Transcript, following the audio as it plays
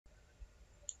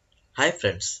Hi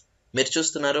friends, మీరు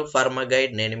చూస్తున్నారు pharma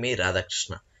guide. నేను మీ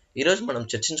రాధాకృష్ణ. ఈరోజు మనం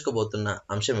చర్చించుకోబోతున్న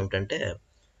అంశం ఏమిటంటే,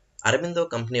 అరబిందో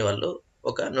కంపెనీ వాళ్ళు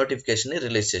ఒక నోటిఫికేషన్ని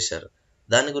రిలీజ్ చేశారు.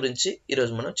 దాని గురించి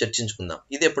ఈరోజు మనం చర్చించుకుందాం.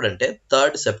 ఇది ఎప్పుడంటే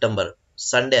 3rd సెప్టెంబర్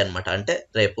సండే అనమాట. అంటే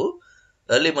రేపు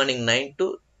ఎర్లీ మార్నింగ్ 9 to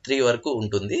 3 వరకు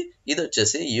ఉంటుంది. ఇది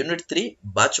వచ్చేసి యూనిట్ 3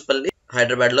 బాచుపల్లి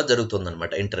హైదరాబాద్లో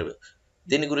జరుగుతుందన్నమాట ఇంటర్వ్యూ.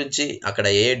 దీని గురించి అక్కడ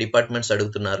ఏ డిపార్ట్మెంట్స్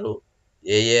అడుగుతున్నారు,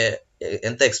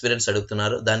 ఎంత ఎక్స్పీరియన్స్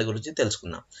అడుగుతున్నారు, దాని గురించి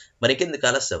తెలుసుకుందాం. మరికెందుకు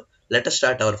ఆలస్యం, let us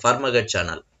start our pharma guide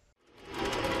channel.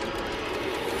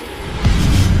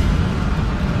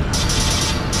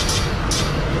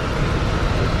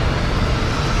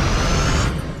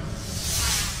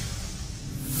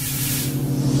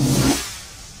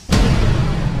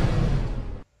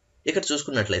 ఇక్కడ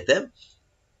చూసుకున్నట్లయితే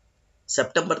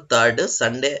సెప్టెంబర్ 3rd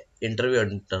సండే ఇంటర్వ్యూ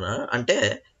అంటున్నా. అంటే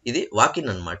ఇది వాకిన్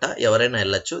అనమాట, ఎవరైనా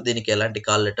వెళ్ళొచ్చు. దీనికి ఎలాంటి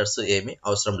కాల్ లెటర్స్ ఏమీ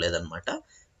అవసరం లేదనమాట.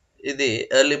 ఇది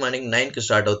ఎర్లీ మార్నింగ్ 9కి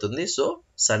స్టార్ట్ అవుతుంది. సో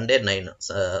సండే 9,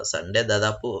 సండే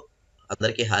దాదాపు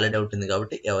అందరికీ హాలిడే ఉంటుంది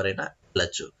కాబట్టి ఎవరైనా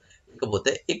వెళ్ళొచ్చు.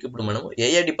 ఇకపోతే ఇప్పుడు మనం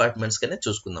ఏ డిపార్ట్మెంట్స్ కనే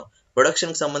చూసుకుందాం.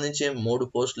 ప్రొడక్షన్ కి సంబంధించి 3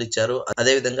 పోస్టులు ఇచ్చారు.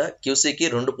 అదేవిధంగా క్యూసీకి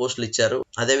 2 పోస్టులు ఇచ్చారు.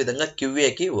 అదేవిధంగా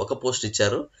క్యూఏకి 1 పోస్ట్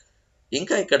ఇచ్చారు.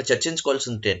 ఇంకా ఇక్కడ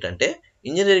చర్చించుకోవాల్సింది ఏంటంటే,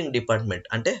 ఇంజనీరింగ్ డిపార్ట్మెంట్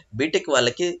అంటే బీటెక్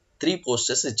వాళ్ళకి 3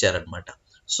 పోస్టెస్ ఇచ్చారనమాట.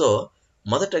 సో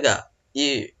మొదటగా ఈ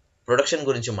ప్రొడక్షన్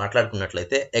గురించి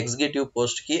మాట్లాడుకున్నట్లయితే, ఎగ్జిక్యూటివ్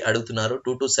పోస్ట్కి అడుగుతున్నారు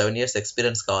 2 to 7 years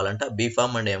ఎక్స్పీరియన్స్ కావాలంట,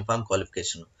 B.PHARM అండ్ M.PHARM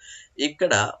క్వాలిఫికేషన్.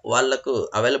 ఇక్కడ వాళ్ళకు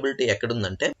అవైలబిలిటీ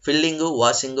ఎక్కడుందంటే filling,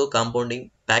 washing, compounding,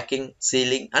 packing,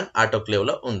 ceiling and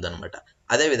ఆటోక్లేవ్లో ఉందన్నమాట.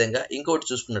 అదేవిధంగా ఇంకోటి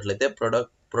చూసుకున్నట్లయితే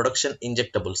ప్రొడక్షన్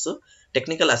ఇంజెక్టబుల్స్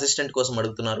టెక్నికల్ అసిస్టెంట్ కోసం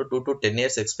అడుగుతున్నారు. 2 to 10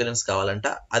 years ఎక్స్పీరియన్స్ కావాలంట.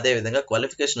 అదేవిధంగా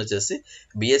క్వాలిఫికేషన్ వచ్చేసి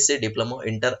బీఎస్సీ, డిప్లొమా,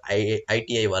 ఇంటర్,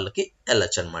 ఐటీఐ వాళ్ళకి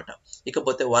వెళ్ళొచ్చు అనమాట.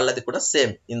 ఇకపోతే వాళ్ళది కూడా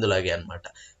సేమ్ ఇందులాగే అనమాట.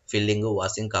 Filling,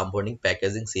 washing, compounding,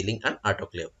 packaging, ceiling and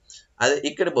autoclave. అదే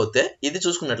ఇక్కడ పోతే ఇది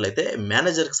చూసుకున్నట్లయితే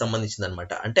మేనేజర్కి సంబంధించింది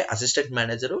అనమాట. అంటే అసిస్టెంట్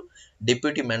మేనేజరు,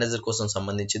 డిప్యూటీ మేనేజర్ కోసం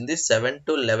సంబంధించింది. 7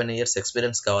 to 11 years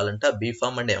ఎక్స్పీరియన్స్ కావాలంట.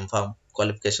 B.PHARM అండ్ M.PHARM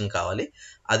క్వాలిఫికేషన్ కావాలి.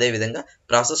 అదేవిధంగా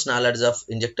process knowledge of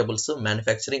injectables,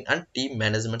 manufacturing and team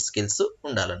management skills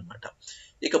ఉండాలన్నమాట.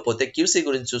 ఇకపోతే క్యూసీ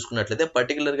గురించి చూసుకున్నట్లయితే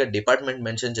పర్టికులర్గా డిపార్ట్మెంట్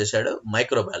మెన్షన్ చేశాడు,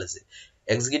 మైక్రోబయాలజీ.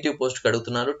 ఎగ్జిక్యూటివ్ పోస్ట్కి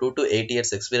అడుగుతున్నారు. 2 to 8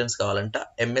 years ఎక్స్పీరియన్స్ కావాలంట.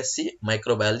 ఎంఎస్సి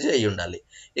మైక్రోబయాలజీ అయి ఉండాలి.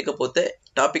 ఇకపోతే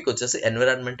టాపిక్ వచ్చేసి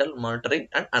ఎన్విరాన్మెంటల్ మానిటరింగ్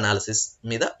అండ్ అనాలిసిస్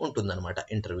మీద ఉంటుందన్నమాట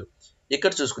ఇంటర్వ్యూ.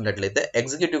 ఇక్కడ చూసుకున్నట్లయితే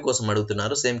ఎగ్జిక్యూటివ్ కోసం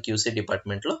అడుగుతున్నారు. సేమ్ క్యూసీ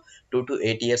డిపార్ట్మెంట్లో 2 to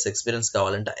 8 years ఎక్స్పీరియన్స్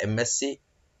కావాలంట. ఎంఎస్సి,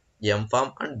 M.PHARM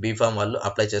అండ్ B.PHARM వాళ్ళు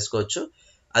అప్లై చేసుకోవచ్చు.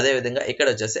 అదేవిధంగా ఇక్కడ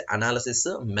వచ్చేసి అనాలిసిస్,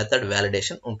 మెథడ్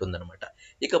వ్యాలిడేషన్ ఉంటుందన్నమాట.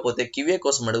 ఇకపోతే క్యూఏ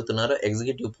కోసం అడుగుతున్నారు.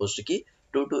 ఎగ్జిక్యూటివ్ పోస్ట్కి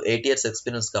 2 to 8 years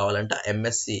ఎక్స్పీరియన్స్ కావాలంట.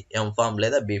 ఎంఎస్సి, M.PHARM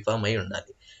లేదా B.PHARM అయి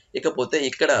ఉండాలి. ఇకపోతే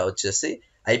ఇక్కడ వచ్చేసి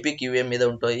ఐపీక్యూఏ మీద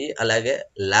ఉంటాయి, అలాగే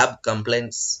ల్యాబ్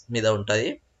కంప్లైంట్స్ మీద ఉంటాయి,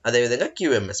 అదేవిధంగా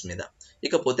క్యూఎంఎస్ మీద.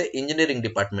 ఇకపోతే ఇంజనీరింగ్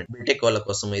డిపార్ట్మెంట్ బీటెక్ వాళ్ళ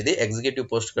కోసం ఇది ఎగ్జిక్యూటివ్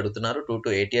పోస్ట్ అడుగుతున్నారు. 2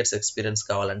 to 8 years ఎక్స్పీరియన్స్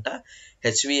కావాలంట.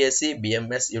 HVAC,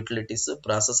 BMS, utilities,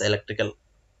 process electrical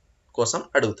కోసం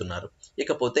అడుగుతున్నారు.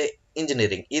 ఇకపోతే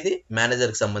ఇంజనీరింగ్ ఇది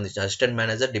మేనేజర్కి సంబంధించిన assistant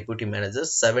manager, deputy manager,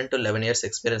 7 to 11 years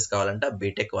experience కావాలంట.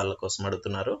 బీటెక్ వాళ్ళ కోసం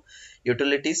అడుగుతున్నారు.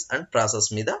 యూటిలిటీస్ అండ్ ప్రాసెస్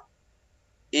మీద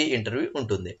ఈ ఇంటర్వ్యూ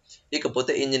ఉంటుంది.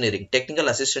 ఇకపోతే ఇంజనీరింగ్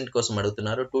టెక్నికల్ అసిస్టెంట్ కోసం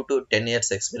అడుగుతున్నారు. 2 to 10 years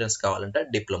ఎక్స్పీరియన్స్ కావాలంట.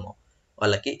 డిప్లొమా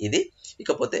వాళ్ళకి ఇది.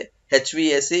 ఇకపోతే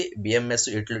HVAC, BMS,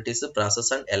 utilities, process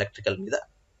and electrical మీద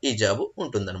ఈ జాబ్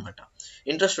ఉంటుందన్నమాట.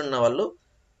 ఇంట్రెస్ట్ ఉన్న వాళ్ళు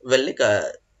వెళ్ళి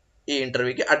ఈ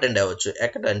ఇంటర్వ్యూకి అటెండ్ అవ్వచ్చు.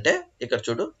 ఎక్కడంటే ఇక్కడ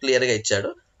చూడు క్లియర్గా ఇచ్చాడు,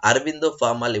 Aurobindo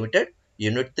pharma limited,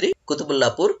 unit 3,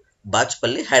 Quthbullapur,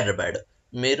 Bachupally, Hyderabad.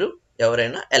 మీరు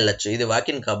ఎవరైనా వెళ్ళొచ్చు. ఇది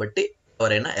వాకిన్ కాబట్టి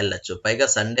ఎవరైనా వెళ్ళొచ్చు. పైగా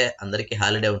సండే అందరికీ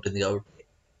హాలిడే ఉంటుంది కాబట్టి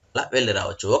అలా వెళ్ళి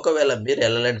రావచ్చు. ఒకవేళ మీరు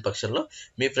వెళ్ళలేని పక్షంలో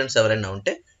మీ ఫ్రెండ్స్ ఎవరైనా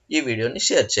ఉంటే ఈ వీడియోని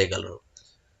షేర్ చేయగలరు.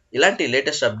 ఇలాంటి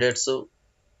లేటెస్ట్ అప్డేట్స్,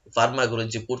 ఫార్మా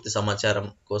గురించి పూర్తి సమాచారం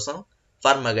కోసం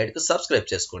ఫార్మా గైడ్కు సబ్స్క్రైబ్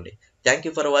చేసుకోండి. Thank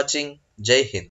you for watching. జై హింద్.